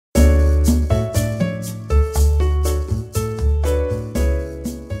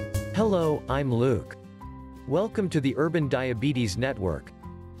I'm Luke. Welcome to the Urban Diabetes Network,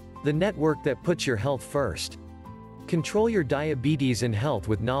 the network that puts your health first. Control your diabetes and health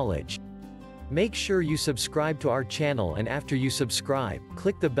with knowledge. Make sure you subscribe to our channel, and after you subscribe,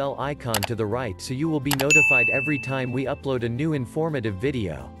 click the bell icon to the right so you will be notified every time we upload a new informative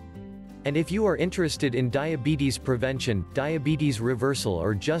video. And if you are interested in diabetes prevention, diabetes reversal,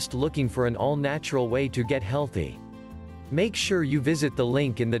 or just looking for an all-natural way to get healthy, make sure you visit the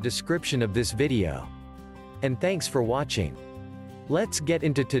link in the description of this video. And thanks for watching. Let's get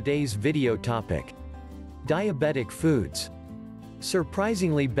into today's video topic. Diabetic foods.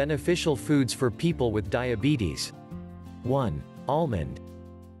 Surprisingly beneficial foods for people with diabetes. 1. Almond.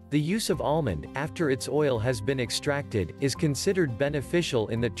 The use of almond, after its oil has been extracted, is considered beneficial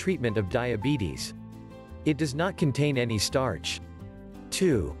in the treatment of diabetes. It does not contain any starch.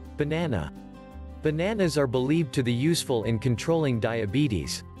 2. Banana. Bananas are believed to be useful in controlling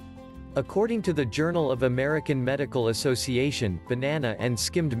diabetes. According to the Journal of American Medical Association, banana and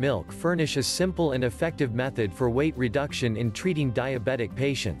skimmed milk furnish a simple and effective method for weight reduction in treating diabetic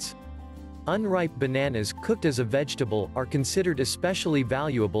patients. Unripe bananas cooked as a vegetable are considered especially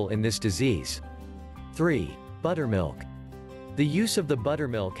valuable in this disease. 3. Buttermilk. The use of the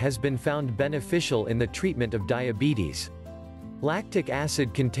buttermilk has been found beneficial in the treatment of diabetes. Lactic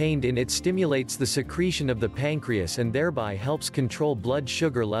acid contained in it stimulates the secretion of the pancreas and thereby helps control blood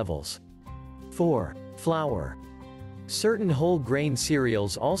sugar levels. 4. Flour. Certain whole grain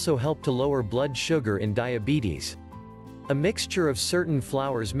cereals also help to lower blood sugar in diabetes. A mixture of certain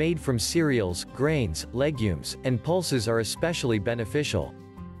flours made from cereals, grains, legumes, and pulses are especially beneficial.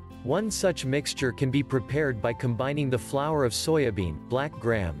 One such mixture can be prepared by combining the flour of soybean, black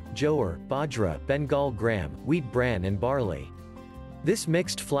gram, jowar, bajra, Bengal gram, wheat bran, and barley. This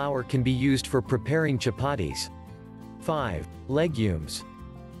mixed flour can be used for preparing chapatis. 5. Legumes.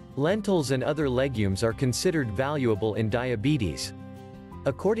 Lentils and other legumes are considered valuable in diabetes.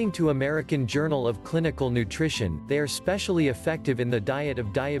 According to American Journal of Clinical Nutrition, they are specially effective in the diet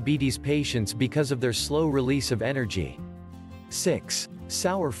of diabetes patients because of their slow release of energy. 6.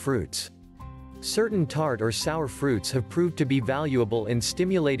 Sour fruits. Certain tart or sour fruits have proved to be valuable in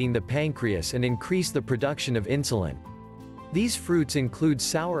stimulating the pancreas and increase the production of insulin. These fruits include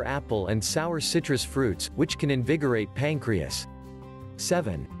sour apple and sour citrus fruits, which can invigorate pancreas.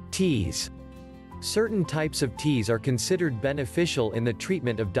 7. Teas. Certain types of teas are considered beneficial in the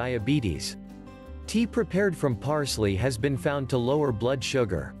treatment of diabetes. Tea prepared from parsley has been found to lower blood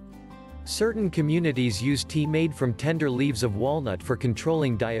sugar. Certain communities use tea made from tender leaves of walnut for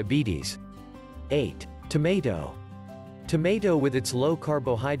controlling diabetes. 8. Tomato. Tomato with its low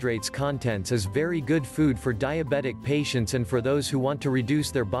carbohydrates contents is very good food for diabetic patients and for those who want to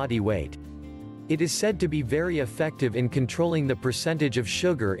reduce their body weight. It is said to be very effective in controlling the percentage of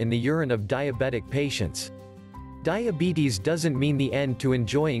sugar in the urine of diabetic patients. Diabetes doesn't mean the end to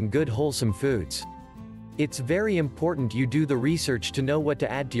enjoying good wholesome foods. It's very important you do the research to know what to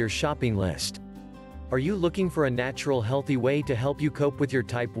add to your shopping list. Are you looking for a natural healthy way to help you cope with your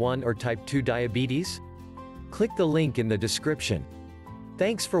type 1 or type 2 diabetes? Click the link in the description.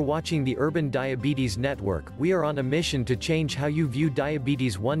 Thanks for watching the Urban Diabetes Network. We are on a mission to change how you view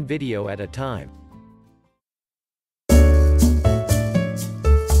diabetes one video at a time.